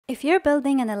If you're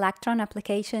building an Electron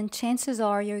application, chances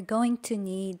are you're going to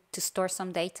need to store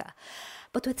some data.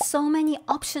 But with so many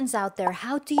options out there,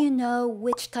 how do you know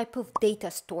which type of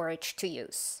data storage to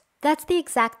use? That's the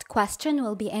exact question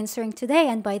we'll be answering today,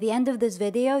 and by the end of this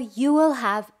video, you will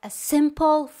have a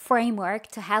simple framework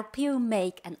to help you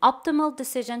make an optimal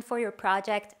decision for your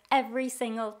project every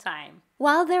single time.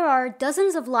 While there are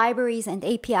dozens of libraries and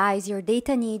APIs, your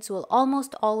data needs will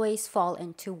almost always fall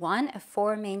into one of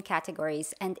four main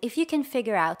categories, and if you can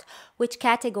figure out which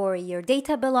category your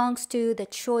data belongs to, the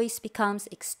choice becomes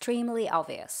extremely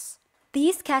obvious.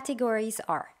 These categories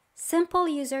are simple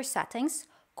user settings,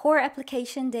 core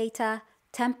application data,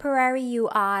 temporary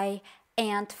UI,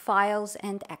 and files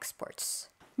and exports.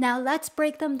 Now let's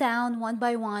break them down one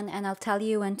by one and I'll tell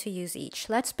you when to use each.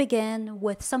 Let's begin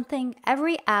with something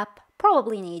every app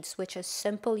probably needs, which is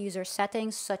simple user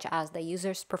settings such as the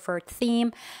user's preferred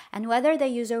theme and whether the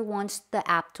user wants the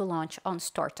app to launch on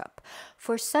startup.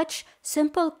 For such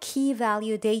simple key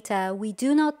value data, we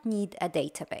do not need a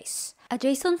database. A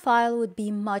JSON file would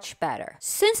be much better.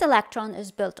 Since Electron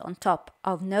is built on top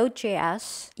of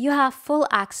Node.js, you have full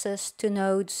access to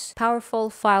Node's powerful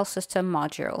file system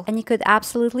module, and you could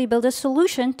absolutely build a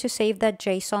solution to save that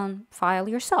JSON file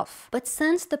yourself. But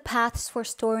since the paths for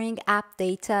storing app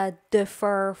data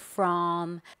differ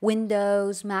from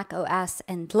Windows, Mac OS,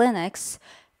 and Linux,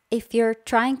 if you're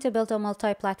trying to build a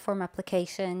multi-platform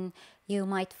application, you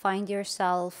might find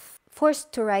yourself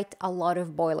forced to write a lot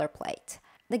of boilerplate.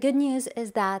 The good news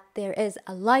is that there is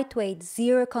a lightweight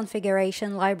zero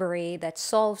configuration library that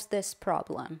solves this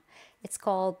problem. It's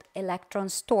called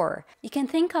Electron-store. You can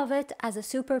think of it as a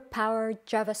super-powered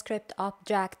JavaScript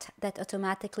object that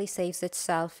automatically saves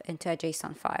itself into a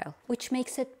JSON file, which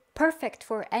makes it perfect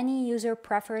for any user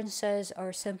preferences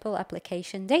or simple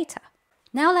application data.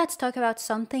 Now let's talk about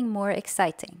something more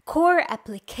exciting. Core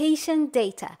application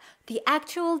data, the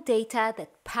actual data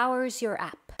that powers your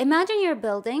app. Imagine you're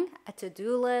building a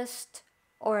to-do list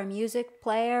or a music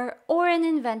player or an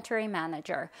inventory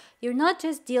manager. You're not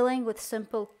just dealing with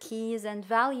simple keys and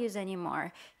values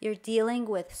anymore. You're dealing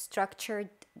with structured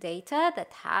data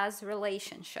that has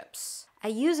relationships. A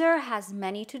user has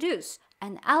many to-dos.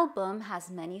 An album has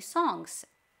many songs.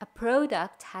 A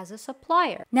product has a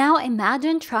supplier. Now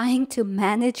imagine trying to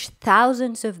manage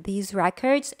thousands of these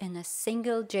records in a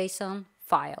single JSON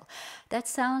file. That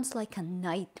sounds like a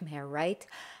nightmare, right?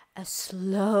 A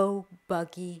slow,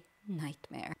 buggy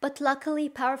nightmare. But luckily,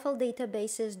 powerful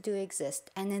databases do exist,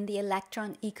 and in the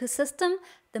Electron ecosystem,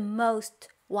 the most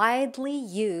widely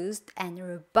used and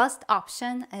robust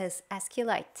option is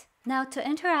SQLite. Now, to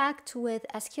interact with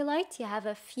SQLite, you have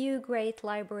a few great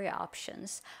library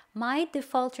options. My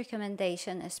default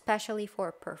recommendation, especially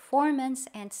for performance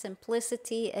and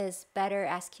simplicity, is Better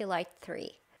SQLite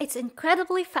 3. It's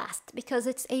incredibly fast because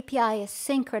its API is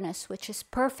synchronous, which is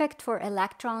perfect for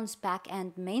Electron's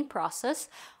backend main process.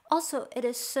 Also, it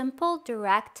is simple,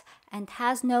 direct, and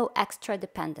has no extra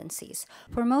dependencies.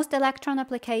 For most Electron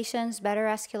applications, Better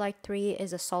SQLite 3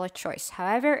 is a solid choice.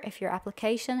 However, if your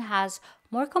application has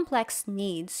more complex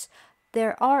needs,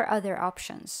 there are other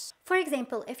options. For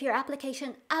example, if your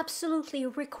application absolutely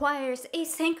requires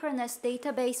asynchronous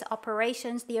database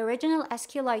operations, the original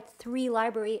SQLite 3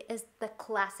 library is the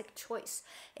classic choice.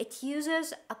 It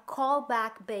uses a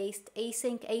callback-based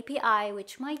async API,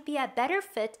 which might be a better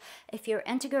fit if you're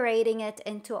integrating it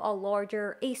into a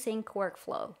larger async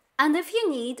workflow. And if you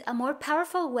need a more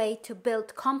powerful way to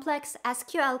build complex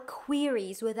SQL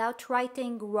queries without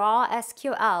writing raw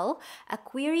SQL, a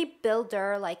query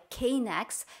builder like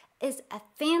Knex is a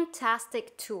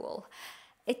fantastic tool.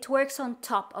 It works on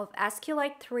top of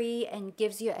SQLite 3 and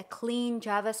gives you a clean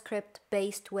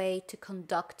JavaScript-based way to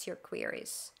conduct your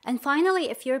queries. And finally,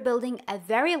 if you're building a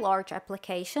very large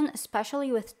application,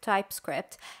 especially with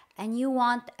TypeScript, and you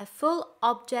want a full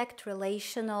object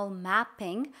relational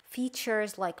mapping,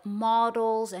 features like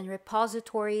models and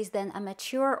repositories, then a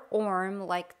mature ORM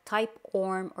like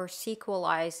TypeORM or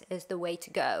Sequelize is the way to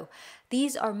go.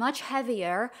 These are much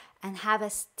heavier and have a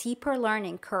steeper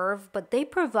learning curve, but they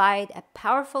provide a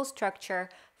powerful structure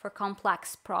for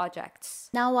complex projects.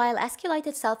 Now, while SQLite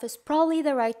itself is probably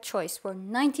the right choice for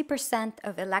 90%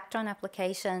 of Electron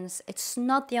applications, it's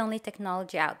not the only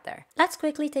technology out there. Let's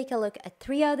quickly take a look at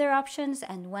three other options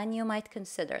and when you might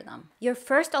consider them. Your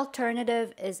first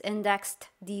alternative is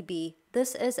IndexedDB.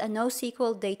 This is a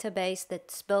NoSQL database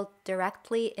that's built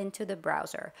directly into the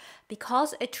browser.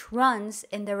 Because it runs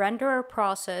in the renderer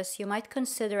process, you might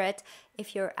consider it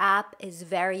if your app is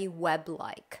very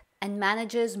web-like and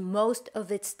manages most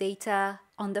of its data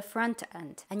on the front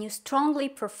end, and you strongly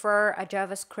prefer a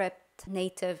JavaScript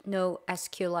native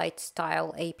NoSQLite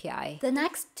style API. The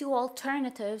next two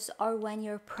alternatives are when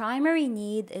your primary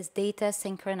need is data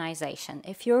synchronization.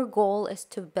 If your goal is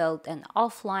to build an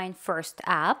offline first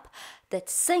app that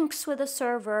syncs with a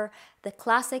server, the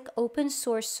classic open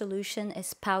source solution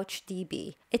is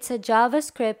PouchDB. It's a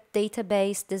JavaScript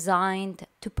database designed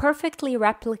to perfectly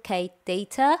replicate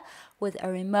data with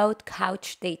a remote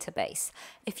couch database.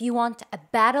 If you want a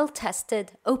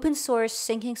battle-tested open source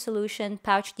syncing solution,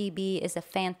 PouchDB is a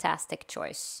fantastic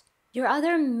choice. Your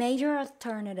other major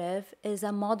alternative is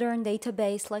a modern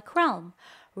database like Realm.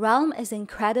 Realm is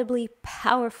incredibly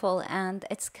powerful, and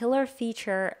its killer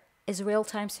feature is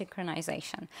real-time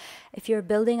synchronization. If you're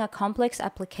building a complex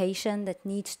application that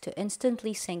needs to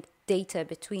instantly sync data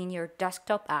between your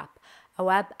desktop app, a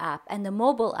web app, and a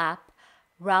mobile app,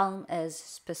 Realm is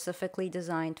specifically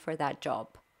designed for that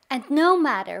job. And no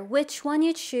matter which one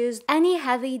you choose, any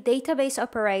heavy database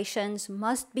operations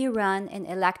must be run in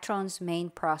Electron's main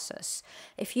process.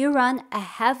 If you run a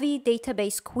heavy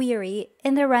database query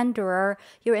in the renderer,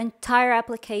 your entire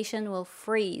application will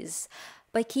freeze.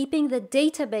 By keeping the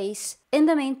database in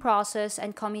the main process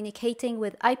and communicating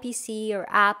with IPC, your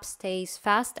app stays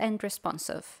fast and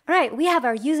responsive. All right, we have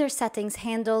our user settings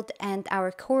handled and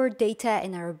our core data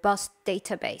in a robust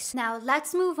database. Now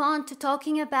let's move on to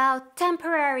talking about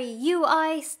temporary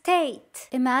UI state.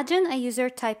 Imagine a user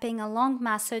typing a long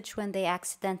message when they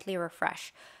accidentally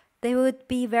refresh. They would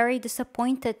be very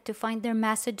disappointed to find their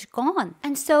message gone.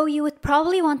 And so you would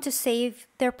probably want to save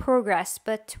their progress,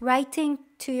 but writing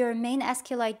to your main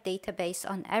SQLite database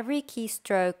on every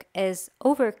keystroke is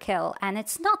overkill, and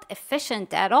it's not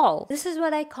efficient at all. This is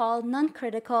what I call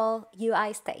non-critical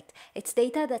UI state. It's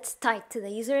data that's tied to the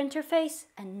user interface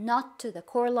and not to the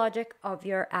core logic of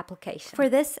your application. For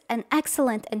this, an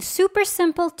excellent and super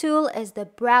simple tool is the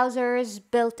browser's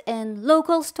built-in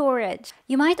local storage.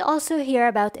 You might also hear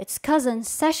about its cousin,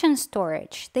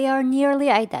 sessionStorage. They are nearly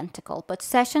identical, but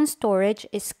sessionStorage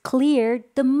is cleared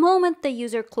the moment the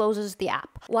user closes the app,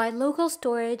 while local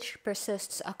storage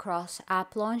persists across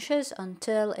app launches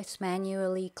until it's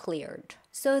manually cleared.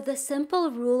 So the simple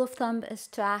rule of thumb is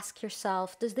to ask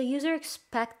yourself, does the user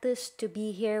expect this to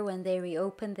be here when they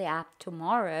reopen the app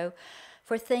tomorrow?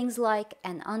 For things like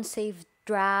an unsaved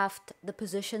draft, the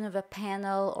position of a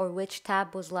panel, or which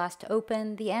tab was last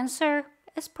opened, the answer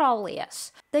is probably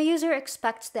yes. The user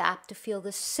expects the app to feel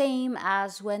the same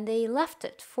as when they left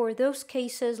it. For those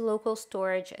cases, local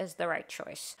storage is the right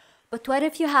choice. But what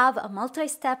if you have a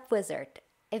multi-step wizard?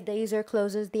 If the user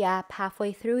closes the app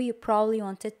halfway through, you probably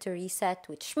want it to reset,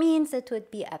 which means it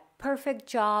would be a perfect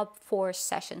job for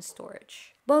session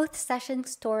storage. Both session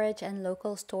storage and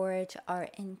local storage are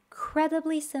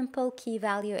incredibly simple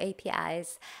key-value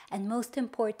APIs, and most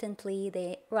importantly,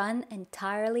 they run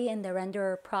entirely in the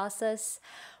renderer process,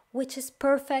 which is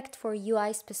perfect for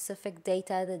UI-specific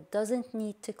data that doesn't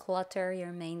need to clutter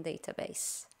your main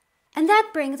database. And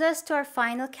that brings us to our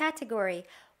final category.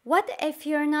 What if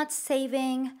you're not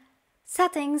saving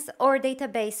settings or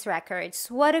database records?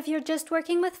 What if you're just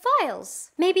working with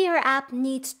files? Maybe your app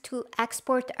needs to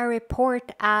export a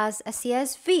report as a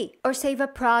CSV, or save a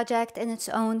project in its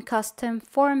own custom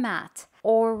format,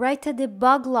 or write a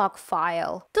debug log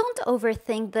file. Don't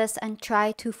overthink this and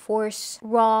try to force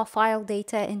raw file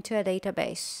data into a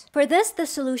database. For this, the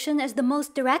solution is the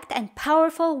most direct and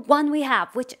powerful one we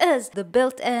have, which is the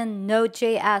built-in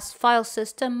Node.js file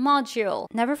system module.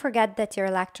 Never forget that your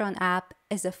Electron app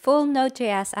is a full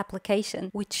Node.js application,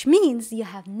 which means you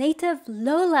have native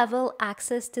low-level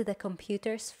access to the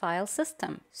computer's file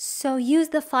system. So use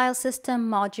the file system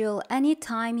module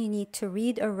anytime you need to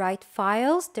read or write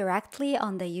files directly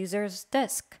on the user's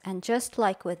disk. And just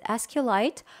like with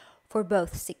SQLite, for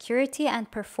both security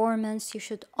and performance, you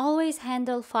should always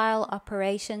handle file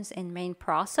operations in main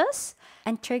process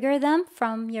and trigger them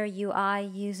from your UI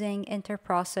using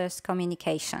inter-process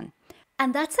communication.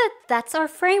 And that's it. That's our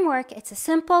framework. It's a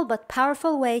simple but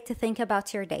powerful way to think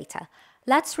about your data.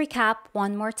 Let's recap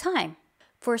one more time.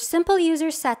 For simple user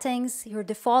settings, your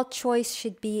default choice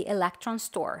should be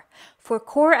Electron-store. For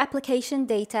core application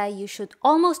data, you should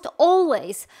almost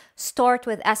always start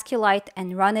with SQLite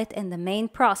and run it in the main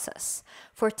process.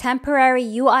 For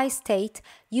temporary UI state,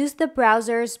 use the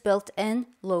browser's built-in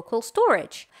local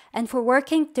storage. And for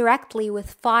working directly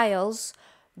with files,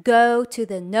 go to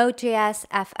the Node.js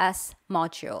FS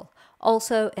module,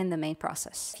 also in the main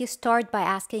process. If you start by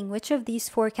asking which of these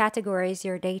 4 categories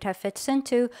your data fits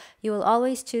into, you will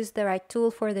always choose the right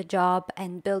tool for the job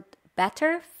and build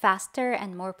better, faster,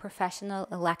 and more professional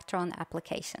Electron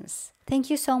applications.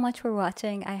 Thank you so much for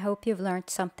watching. I hope you've learned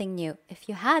something new. If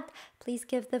you had, please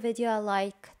give the video a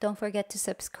like. Don't forget to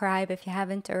subscribe if you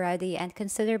haven't already, and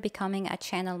consider becoming a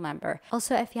channel member.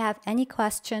 Also, if you have any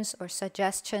questions or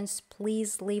suggestions,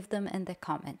 please leave them in the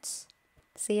comments.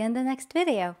 See you in the next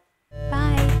video. Bye!